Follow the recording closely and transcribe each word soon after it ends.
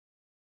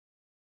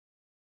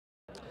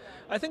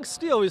I think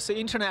still we see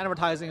internet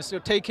advertising is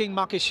still taking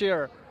market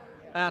share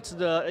at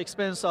the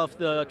expense of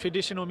the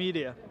traditional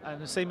media,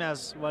 and the same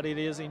as what it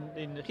is in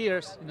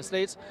here in the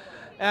States.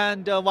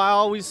 And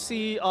while we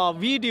see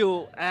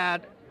video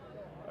ad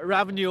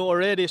revenue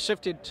already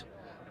shifted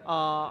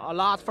a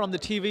lot from the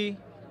TV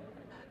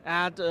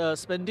ad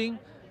spending,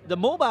 the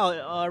mobile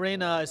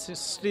arena is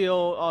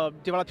still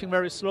developing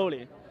very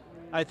slowly.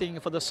 I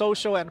think for the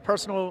social and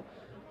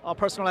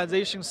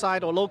personalization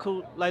side or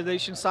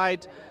localization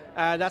side,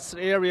 that's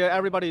the area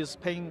everybody is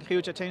paying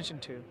huge attention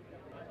to.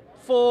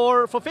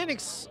 For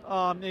Phoenix,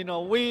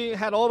 we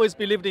had always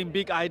believed in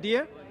big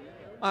idea,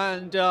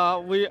 and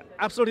we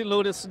absolutely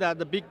noticed that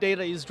the big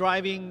data is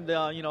driving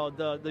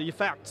the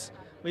effects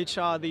which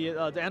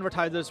the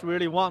advertisers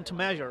really want to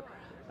measure.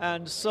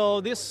 And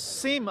so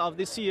this theme of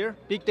this year,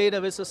 big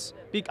data versus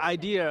big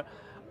idea,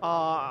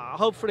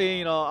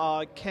 hopefully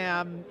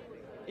can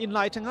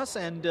enlighten us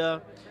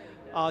and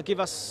give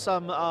us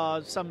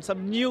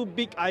some new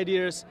big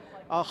ideas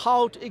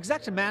how to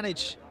exactly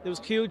manage those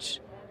huge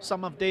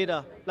sum of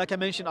data. Like I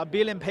mentioned, 1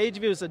 billion page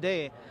views a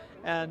day,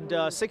 and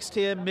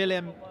 60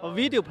 million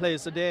video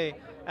plays a day,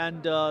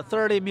 and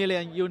 30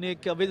 million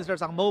unique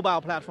visitors on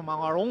mobile platform on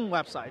our own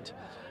website.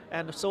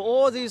 And so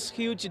all these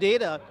huge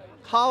data,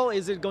 how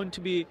is it going to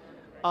be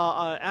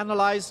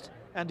analyzed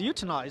and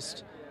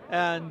utilized,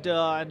 and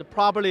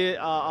probably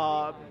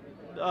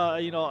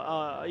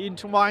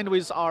intertwined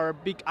with our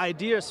big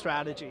idea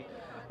strategy?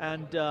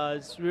 And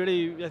it's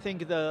really, I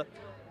think the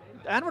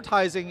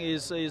advertising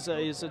is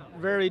a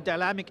very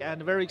dynamic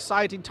and very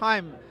exciting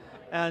time,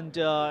 and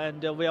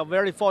we are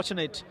very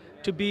fortunate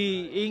to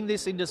be in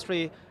this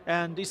industry,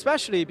 and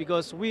especially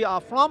because we are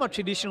from a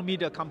traditional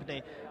media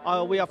company.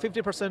 We are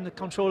 50%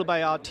 controlled by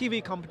a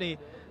TV company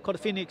called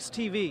Phoenix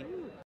TV.